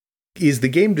Kickstarter. Is the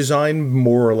game design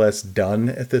more or less done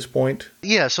at this point?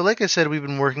 Yeah, so like I said, we've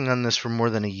been working on this for more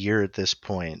than a year at this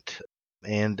point.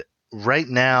 And right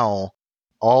now,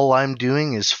 all I'm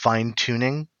doing is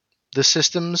fine-tuning the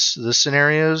systems, the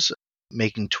scenarios,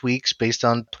 making tweaks based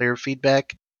on player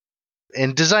feedback,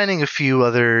 and designing a few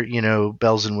other,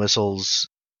 bells and whistles,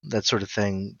 that sort of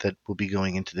thing that will be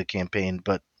going into the campaign.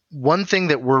 But one thing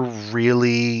that we're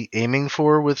really aiming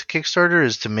for with Kickstarter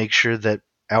is to make sure that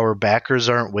our backers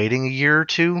aren't waiting a year or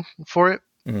 2 for it.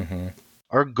 Mm-hmm.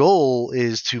 Our goal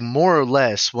is to more or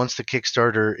less, once the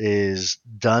Kickstarter is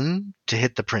done, to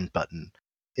hit the print button.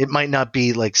 It might not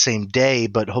be like same day,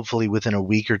 but hopefully within a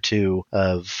week or 2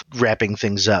 of wrapping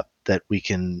things up that we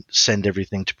can send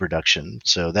everything to production.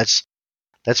 So that's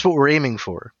what we're aiming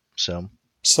for. So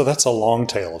that's a long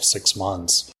tail of 6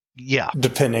 months. Yeah.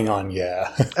 Depending on,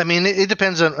 I mean, it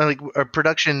depends on, our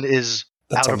production is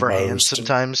that's out of our hands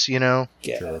sometimes, Yeah,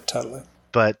 Sure. totally.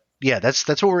 But yeah, that's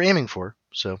what we're aiming for.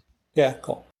 So yeah,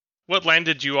 cool. What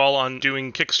landed you all on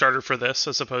doing Kickstarter for this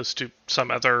as opposed to some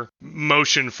other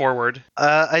motion forward?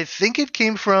 I think it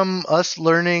came from us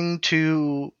learning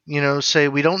to, say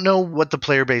we don't know what the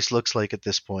player base looks like at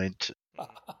this point.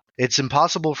 It's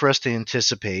impossible for us to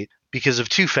anticipate because of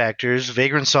 2 factors.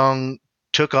 Vagrantsong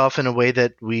took off in a way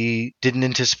that we didn't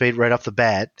anticipate right off the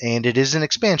bat, and it is an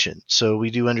expansion. So we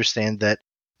do understand that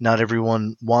not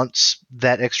everyone wants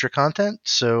that extra content,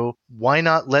 so why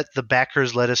not let the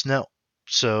backers let us know?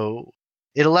 So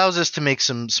it allows us to make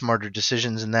some smarter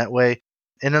decisions in that way.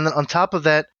 And then on top of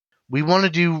that, we want to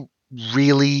do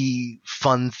really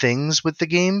fun things with the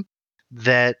game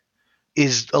that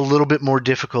is a little bit more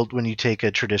difficult when you take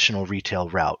a traditional retail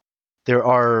route. There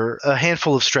are a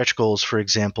handful of stretch goals, for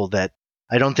example, that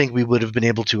I don't think we would have been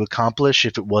able to accomplish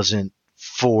if it wasn't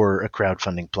for a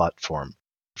crowdfunding platform.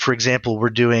 For example, we're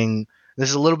doing, this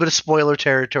is a little bit of spoiler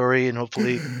territory, and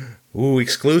hopefully Ooh,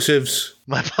 exclusives.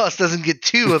 my boss doesn't get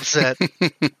too upset.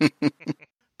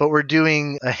 But we're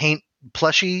doing a Haint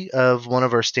plushie of one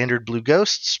of our standard blue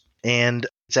ghosts, and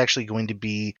it's actually going to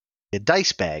be a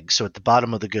dice bag. So at the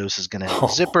bottom of the ghost is going to have a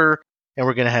zipper, and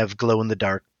we're going to have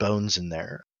glow-in-the-dark bones in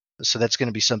there. So that's going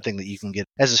to be something that you can get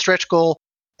as a stretch goal,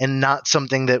 and not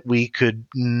something that we could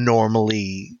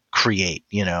normally create,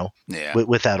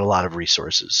 without a lot of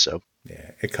resources. So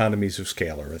yeah, economies of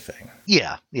scale are a thing.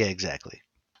 Yeah, exactly.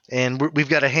 And we've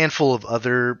got a handful of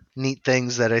other neat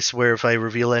things that I swear if I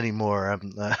reveal any more,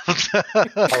 I'm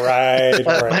All right.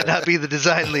 might not be the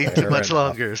design lead too much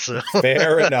longer. So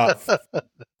Fair enough.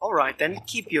 All right, then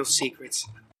keep your secrets.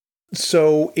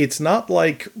 So it's not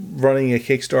like running a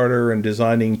Kickstarter and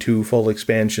designing 2 full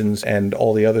expansions and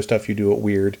all the other stuff you do at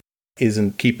Weird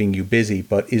isn't keeping you busy,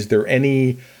 but is there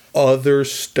any other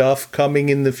stuff coming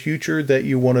in the future that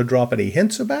you want to drop any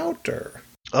hints about? Or?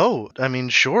 Oh, I mean,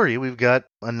 sure. We've got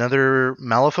another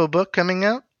Malifaux book coming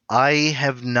out. I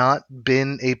have not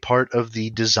been a part of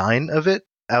the design of it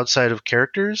outside of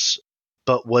characters,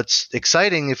 but what's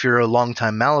exciting if you're a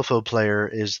longtime Malifaux player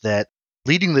is that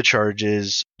leading the charge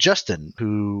is Justin,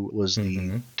 who was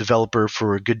the developer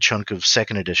for a good chunk of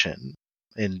 2nd edition.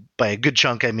 And by a good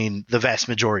chunk, I mean the vast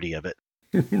majority of it.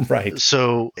 Right.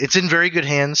 So it's in very good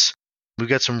hands. We've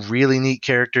got some really neat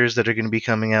characters that are going to be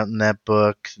coming out in that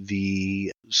book.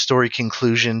 The story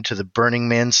conclusion to the Burning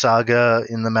Man saga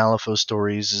in the Malifaux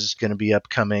stories is going to be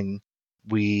upcoming.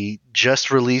 We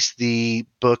just released the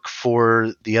book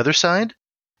for The Other Side,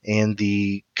 and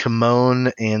the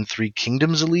Kimon and Three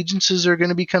Kingdoms allegiances are going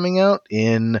to be coming out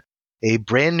in a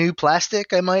brand new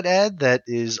plastic, I might add, that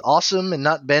is awesome and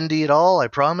not bendy at all, I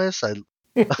promise.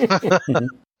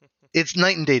 It's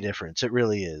night and day difference. It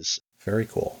really is. Very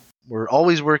cool. We're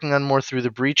always working on more Through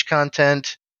the Breach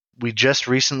content. We just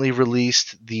recently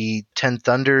released the 10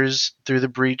 Thunders Through the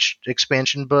Breach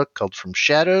expansion book called From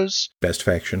Shadows. Best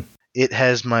faction. It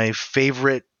has my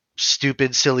favorite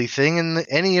stupid, silly thing in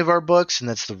any of our books, and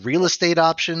that's the real estate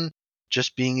option.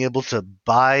 Just being able to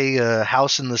buy a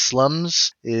house in the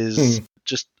slums is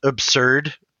just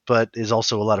absurd, but is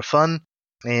also a lot of fun.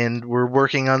 And we're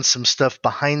working on some stuff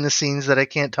behind the scenes that I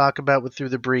can't talk about with Through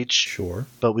the Breach. Sure.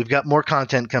 But we've got more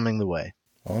content coming the way.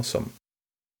 Awesome.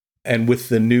 And with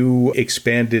the new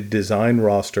expanded design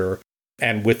roster,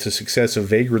 and with the success of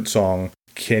Vagrantsong,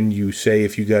 can you say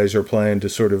if you guys are planning to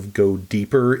sort of go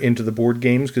deeper into the board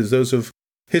games? Because those have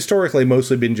historically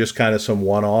mostly been just kind of some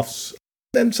one-offs,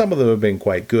 and some of them have been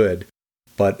quite good.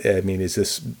 But, I mean, is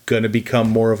this going to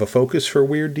become more of a focus for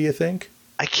Weird, do you think?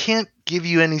 I can't give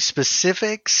you any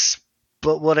specifics,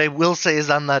 but what I will say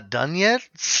is I'm not done yet.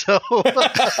 So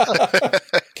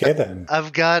Okay, then.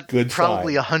 I've got Good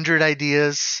probably sign. 100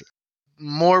 ideas.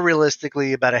 More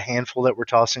realistically, about a handful that we're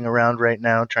tossing around right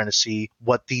now, trying to see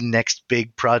what the next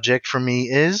big project for me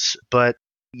is. But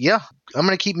yeah, I'm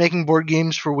going to keep making board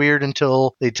games for Weird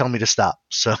until they tell me to stop.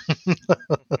 So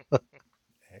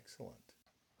Excellent.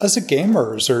 As a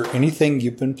gamer, is there anything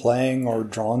you've been playing or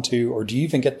drawn to, or do you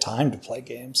even get time to play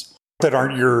games that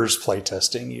aren't yours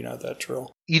playtesting? You know that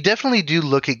drill. you definitely do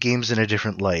look at games in a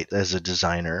different light as a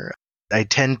designer. I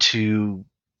tend to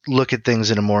look at things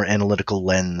in a more analytical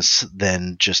lens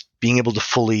than just being able to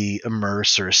fully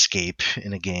immerse or escape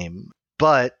in a game.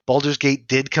 But Baldur's Gate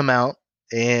did come out,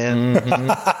 and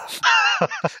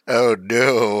Oh,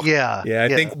 no. yeah. Yeah, I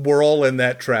think we're all in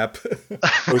that trap.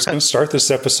 I was going to start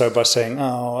this episode by saying,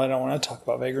 oh, I don't want to talk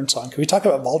about Vagrantsong. Can we talk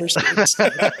about Baldur's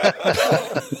Gate?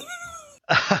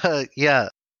 Yeah.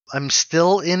 I'm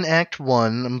still in Act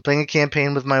 1. I'm playing a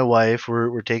campaign with my wife.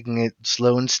 We're taking it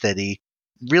slow and steady.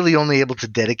 Really only able to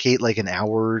dedicate like an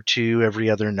hour or two every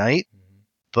other night.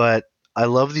 But I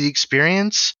love the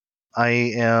experience.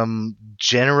 I am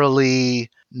generally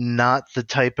not the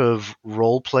type of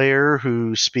role player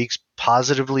who speaks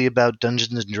positively about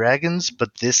Dungeons and Dragons,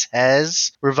 but this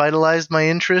has revitalized my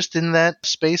interest in that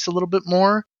space a little bit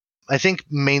more. I think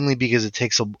mainly because it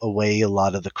takes away a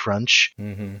lot of the crunch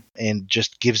and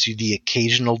just gives you the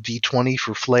occasional D20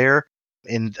 for flair.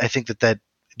 And I think that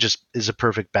just is a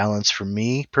perfect balance for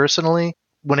me personally.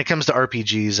 When it comes to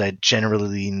RPGs, I generally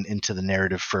lean into the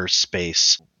narrative first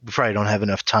space. We probably don't have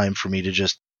enough time for me to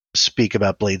just speak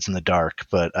about Blades in the Dark,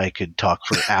 but I could talk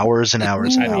for hours and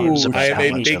hours and hours about I am how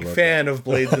a much big I love fan of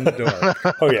Blades in the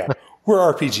Dark. Oh, yeah. We're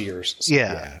RPGers. So.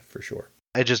 Yeah. Yeah, for sure.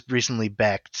 I just recently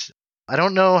backed. I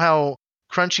don't know how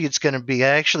crunchy it's going to be. I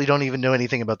actually don't even know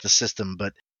anything about the system,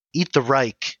 but Eat the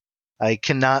Reich. I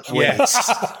cannot wait.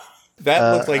 Yes.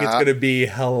 That looks like it's going to be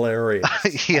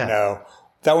hilarious. Yeah. No,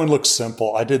 that one looks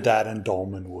simple. I did that in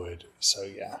Dolmen Wood. So,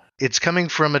 yeah. It's coming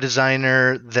from a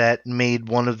designer that made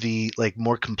one of the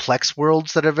more complex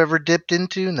worlds that I've ever dipped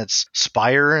into, and that's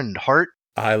Spire and Heart.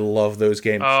 I love those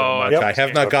games so much. Yep. I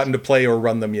have not gotten to play or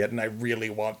run them yet, and I really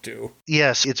want to.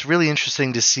 Yes, it's really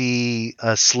interesting to see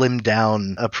a slimmed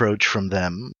down approach from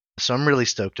them. So I'm really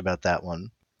stoked about that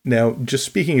one. Now, just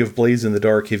speaking of Blades in the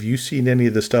Dark, have you seen any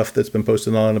of the stuff that's been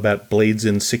posted on about Blades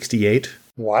in 68?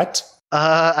 What?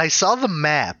 I saw the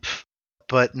map,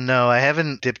 but no, I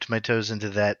haven't dipped my toes into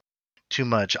that too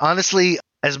much. Honestly,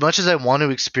 as much as I want to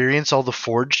experience all the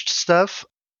forged stuff,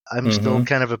 I'm still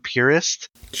kind of a purist.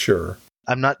 Sure.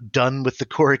 I'm not done with the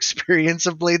core experience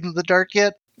of Blade in the Dark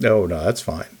yet. No, that's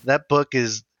fine. That book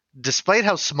is, despite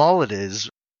how small it is,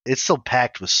 it's still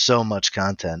packed with so much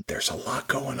content. There's a lot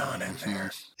going on in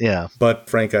there. Yeah. But,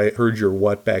 Frank, I heard your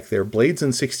what back there. Blades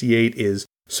in 68 is...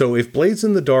 So if Blades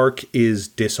in the Dark is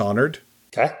Dishonored,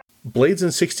 Okay. Blades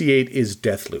in 68 is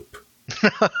Deathloop.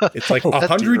 It's like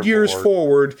 100 Dear years Lord.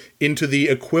 forward into the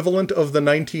equivalent of the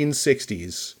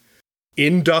 1960s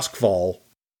in Duskfall.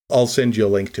 I'll send you a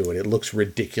link to it. It looks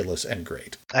ridiculous and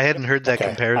great. I hadn't heard that Okay,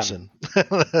 comparison.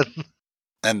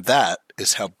 And that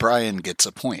is how Brian gets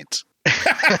a point.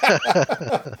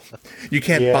 You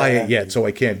can't Yeah. buy it yet, so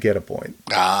I can't get a point.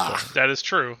 Ah. That is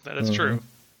true. That is true.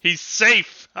 He's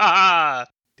safe. Ha!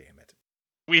 Damn it.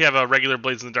 We have a regular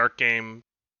Blades in the Dark game,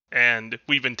 and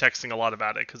we've been texting a lot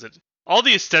about it because all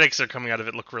the aesthetics that are coming out of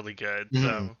it look really good.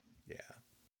 So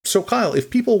So, Kyle,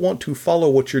 if people want to follow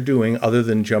what you're doing other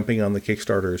than jumping on the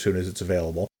Kickstarter as soon as it's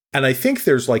available, and I think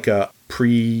there's like a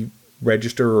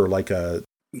pre-register or like a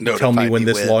tell me when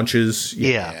this launches.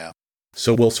 Yeah.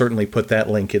 So we'll certainly put that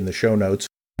link in the show notes.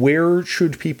 Where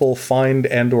should people find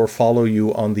and or follow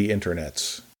you on the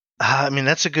internets? I mean,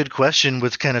 that's a good question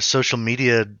with kind of social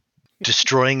media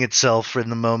destroying itself in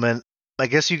the moment. I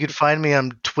guess you could find me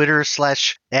on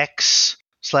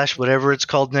Twitter/X/whatever it's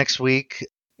called next week.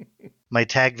 My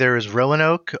tag there is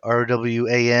Roanoke,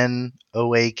 RWANOAKE.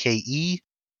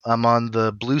 I'm on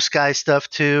the Blue Sky stuff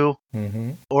too.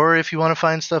 Mm-hmm. Or if you want to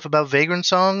find stuff about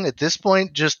Vagrantsong, at this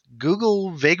point, just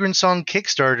Google Vagrantsong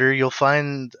Kickstarter. You'll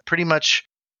find pretty much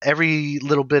every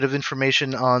little bit of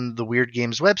information on the Weird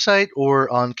Games website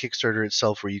or on Kickstarter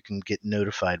itself, where you can get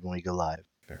notified when we go live.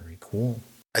 Very cool.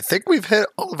 I think we've hit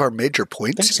all of our major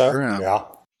points. I think so. Here. Yeah.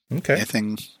 Okay.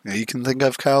 Anything you can think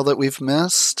of, Kyle, that we've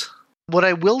missed? What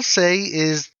I will say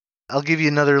is, I'll give you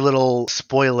another little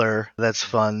spoiler that's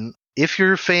fun. If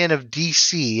you're a fan of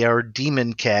DC, or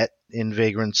Demon Cat in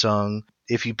Vagrantsong,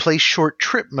 if you play short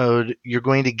trip mode, you're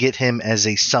going to get him as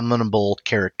a summonable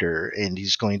character, and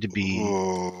he's going to be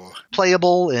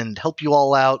playable and help you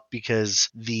all out, because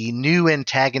the new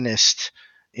antagonist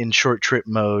in short trip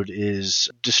mode is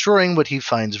destroying what he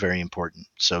finds very important.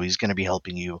 So he's going to be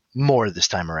helping you more this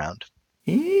time around.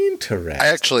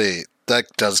 Interesting. That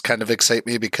does kind of excite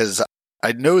me, because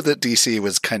I know that DC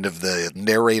was kind of the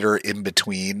narrator in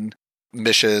between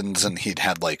missions, and he'd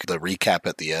had like the recap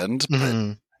at the end.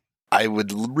 Mm-hmm. But I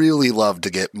would really love to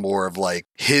get more of like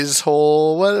his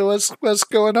whole what's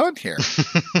going on here.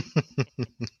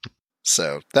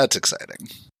 So that's exciting.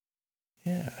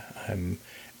 Yeah, I'm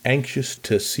anxious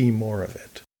to see more of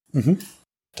it. Mm-hmm.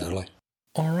 Totally.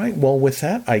 All right. Well, with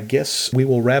that, I guess we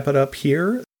will wrap it up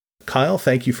here. Kyle,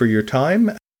 thank you for your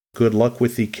time. Good luck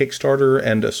with the Kickstarter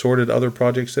and assorted other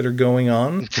projects that are going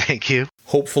on. Thank you.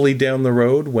 Hopefully down the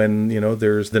road, when,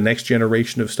 there's the next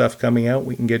generation of stuff coming out,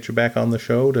 we can get you back on the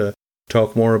show to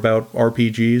talk more about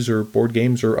RPGs or board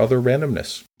games or other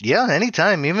randomness. Yeah,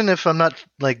 anytime. Even if I'm not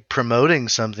like promoting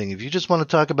something, if you just want to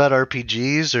talk about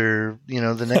RPGs or,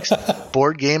 the next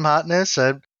board game hotness,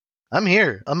 I'm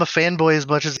here. I'm a fanboy as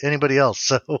much as anybody else.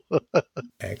 So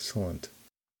Excellent.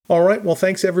 All right. Well,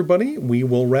 thanks, everybody. We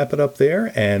will wrap it up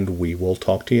there, and we will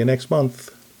talk to you next month.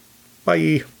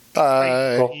 Bye.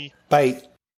 Bye. Cool. Bye.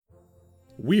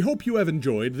 We hope you have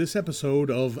enjoyed this episode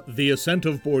of The Ascent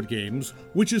of Board Games,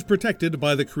 which is protected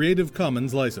by the Creative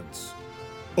Commons license.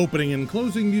 Opening and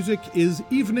closing music is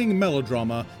Evening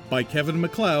Melodrama by Kevin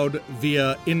MacLeod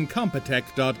via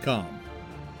Incompetech.com.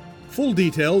 Full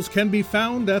details can be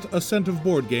found at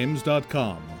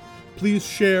ascentofboardgames.com. Please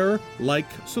share, like,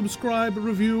 subscribe,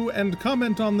 review, and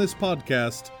comment on this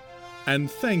podcast. And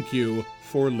thank you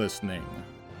for listening.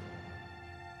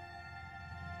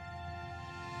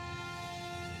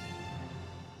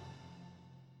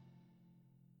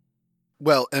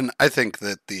 Well, and I think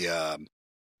that the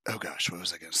oh gosh, what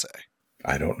was I going to say?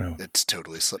 I don't know. It's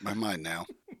totally slipped my mind now.